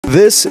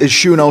This is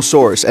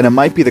Shunosaurus, and it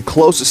might be the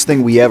closest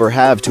thing we ever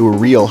have to a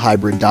real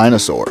hybrid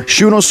dinosaur.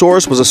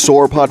 Shunosaurus was a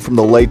sauropod from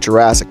the late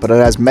Jurassic, but it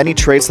has many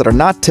traits that are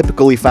not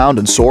typically found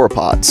in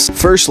sauropods.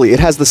 Firstly,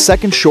 it has the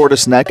second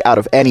shortest neck out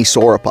of any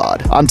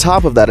sauropod. On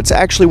top of that, it's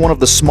actually one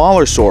of the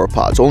smaller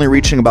sauropods, only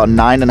reaching about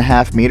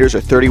 9.5 meters or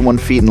 31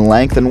 feet in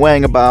length and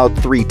weighing about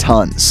 3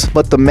 tons.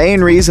 But the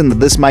main reason that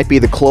this might be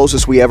the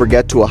closest we ever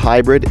get to a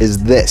hybrid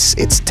is this: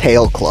 its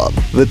tail club.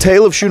 The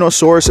tail of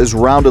Shunosaurus is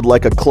rounded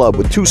like a club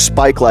with 2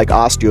 spike-like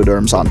osteoderms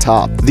on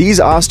top. These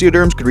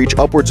osteoderms could reach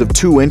upwards of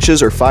 2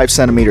 inches or 5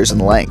 centimeters in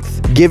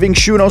length, giving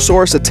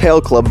Shunosaurus a tail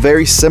club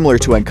very similar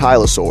to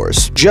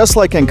Ankylosaurs. Just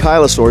like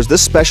Ankylosaurs,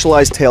 this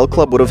specialized tail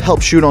club would have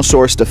helped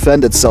Shunosaurus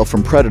defend itself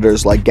from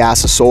predators like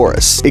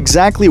Gasosaurus.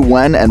 Exactly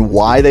when and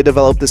why they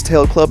developed this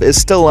tail club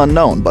is still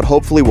unknown, but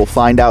hopefully we'll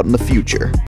find out in the future.